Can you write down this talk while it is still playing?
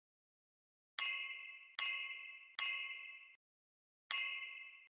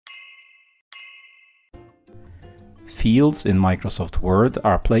Fields in Microsoft Word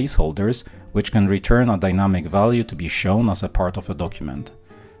are placeholders which can return a dynamic value to be shown as a part of a document.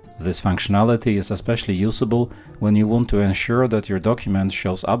 This functionality is especially usable when you want to ensure that your document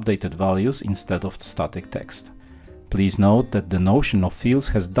shows updated values instead of static text. Please note that the notion of fields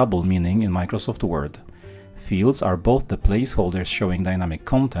has double meaning in Microsoft Word. Fields are both the placeholders showing dynamic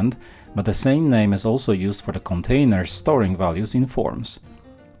content, but the same name is also used for the containers storing values in forms.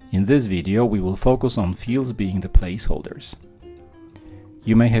 In this video, we will focus on fields being the placeholders.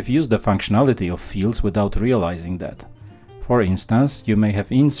 You may have used the functionality of fields without realizing that. For instance, you may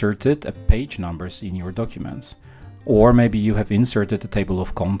have inserted page numbers in your documents, or maybe you have inserted a table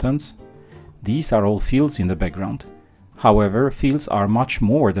of contents. These are all fields in the background. However, fields are much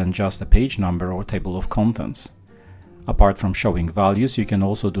more than just a page number or table of contents. Apart from showing values, you can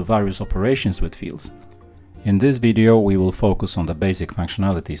also do various operations with fields. In this video, we will focus on the basic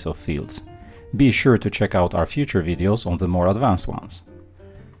functionalities of fields. Be sure to check out our future videos on the more advanced ones.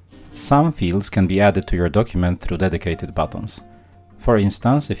 Some fields can be added to your document through dedicated buttons. For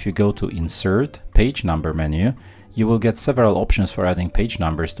instance, if you go to Insert, Page Number menu, you will get several options for adding page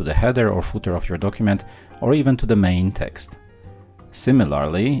numbers to the header or footer of your document, or even to the main text.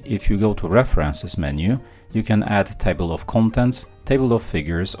 Similarly, if you go to References menu, you can add Table of Contents, Table of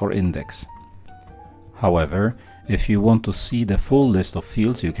Figures, or Index. However, if you want to see the full list of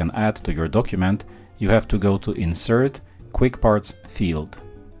fields you can add to your document, you have to go to Insert, Quick Parts, Field.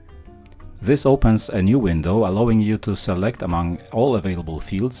 This opens a new window allowing you to select among all available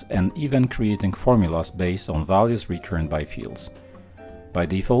fields and even creating formulas based on values returned by fields. By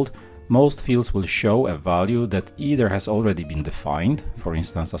default, most fields will show a value that either has already been defined, for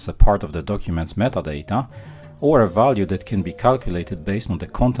instance as a part of the document's metadata, or a value that can be calculated based on the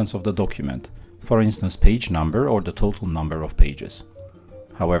contents of the document, for instance page number or the total number of pages.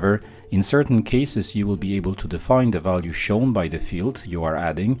 However, in certain cases you will be able to define the value shown by the field you are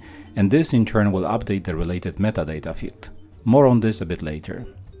adding, and this in turn will update the related metadata field. More on this a bit later.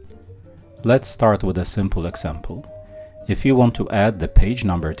 Let's start with a simple example. If you want to add the page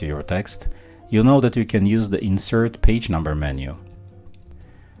number to your text, you know that you can use the Insert Page Number menu.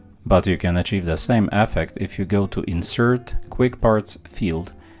 But you can achieve the same effect if you go to Insert, Quick Parts,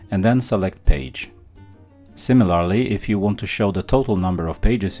 Field, and then select Page. Similarly, if you want to show the total number of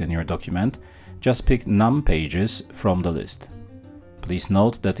pages in your document, just pick num pages from the list. Please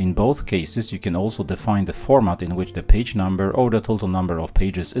note that in both cases you can also define the format in which the page number or the total number of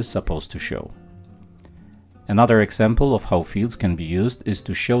pages is supposed to show. Another example of how fields can be used is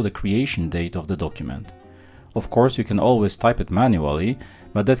to show the creation date of the document. Of course, you can always type it manually,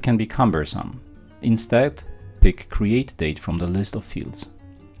 but that can be cumbersome. Instead, pick Create Date from the list of fields.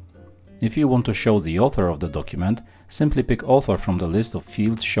 If you want to show the author of the document, simply pick Author from the list of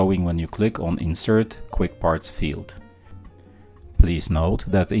fields showing when you click on Insert Quick Parts field. Please note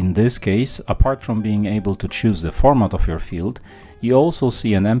that in this case, apart from being able to choose the format of your field, you also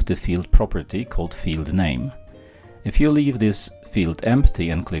see an empty field property called Field Name. If you leave this field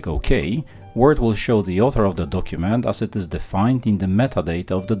empty and click OK, Word will show the author of the document as it is defined in the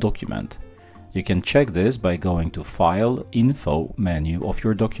metadata of the document. You can check this by going to File, Info menu of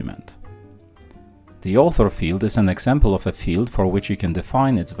your document. The author field is an example of a field for which you can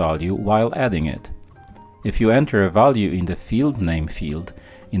define its value while adding it. If you enter a value in the Field Name field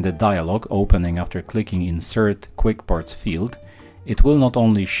in the dialog opening after clicking Insert Quick Parts field, it will not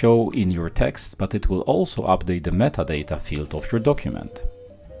only show in your text, but it will also update the metadata field of your document.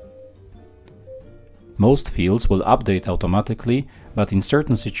 Most fields will update automatically, but in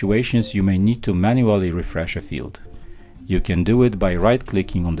certain situations you may need to manually refresh a field. You can do it by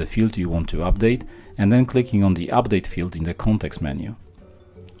right-clicking on the field you want to update and then clicking on the Update field in the context menu.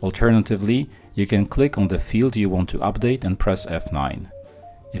 Alternatively, you can click on the field you want to update and press F9.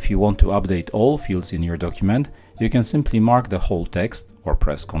 If you want to update all fields in your document, you can simply mark the whole text or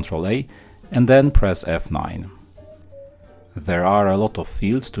press Ctrl A and then press F9. There are a lot of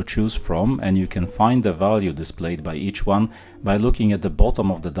fields to choose from, and you can find the value displayed by each one by looking at the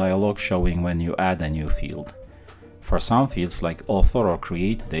bottom of the dialog showing when you add a new field. For some fields like Author or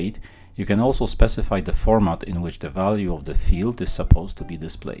Create Date, you can also specify the format in which the value of the field is supposed to be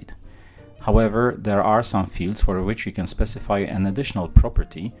displayed. However, there are some fields for which you can specify an additional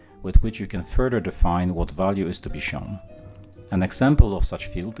property with which you can further define what value is to be shown. An example of such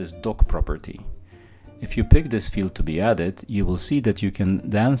field is Doc Property. If you pick this field to be added, you will see that you can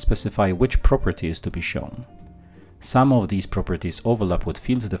then specify which property is to be shown. Some of these properties overlap with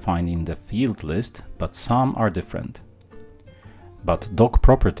fields defined in the field list, but some are different. But Doc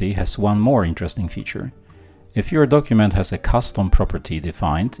Property has one more interesting feature. If your document has a custom property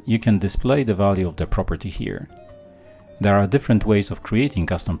defined, you can display the value of the property here. There are different ways of creating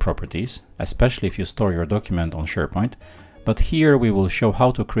custom properties, especially if you store your document on SharePoint, but here we will show how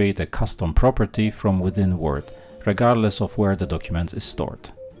to create a custom property from within Word, regardless of where the document is stored.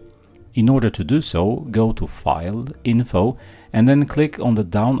 In order to do so, go to File, Info, and then click on the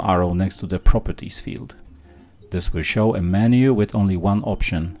down arrow next to the Properties field. This will show a menu with only one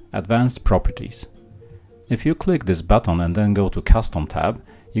option, Advanced Properties. If you click this button and then go to Custom tab,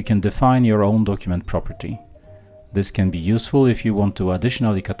 you can define your own document property. This can be useful if you want to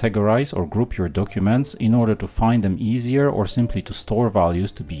additionally categorize or group your documents in order to find them easier or simply to store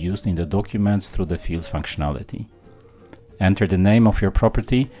values to be used in the documents through the fields functionality. Enter the name of your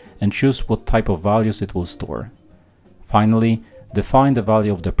property and choose what type of values it will store. Finally, define the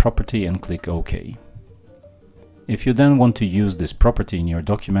value of the property and click OK. If you then want to use this property in your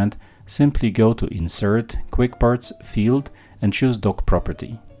document, simply go to Insert, Quick Parts field and choose Doc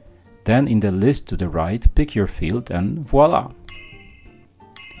Property. Then in the list to the right, pick your field and voila!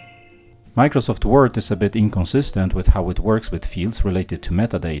 Microsoft Word is a bit inconsistent with how it works with fields related to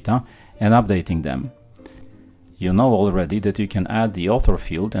metadata and updating them. You know already that you can add the author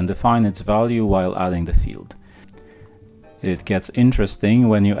field and define its value while adding the field. It gets interesting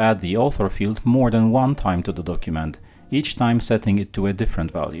when you add the author field more than one time to the document, each time setting it to a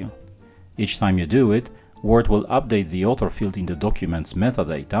different value. Each time you do it, Word will update the author field in the document's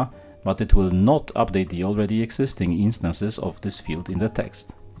metadata, but it will not update the already existing instances of this field in the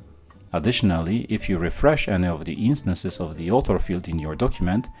text. Additionally, if you refresh any of the instances of the author field in your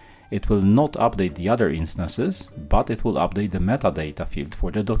document, it will not update the other instances, but it will update the metadata field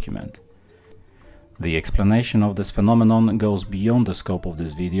for the document. The explanation of this phenomenon goes beyond the scope of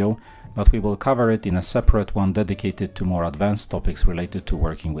this video, but we will cover it in a separate one dedicated to more advanced topics related to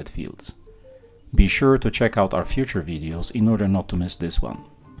working with fields. Be sure to check out our future videos in order not to miss this one.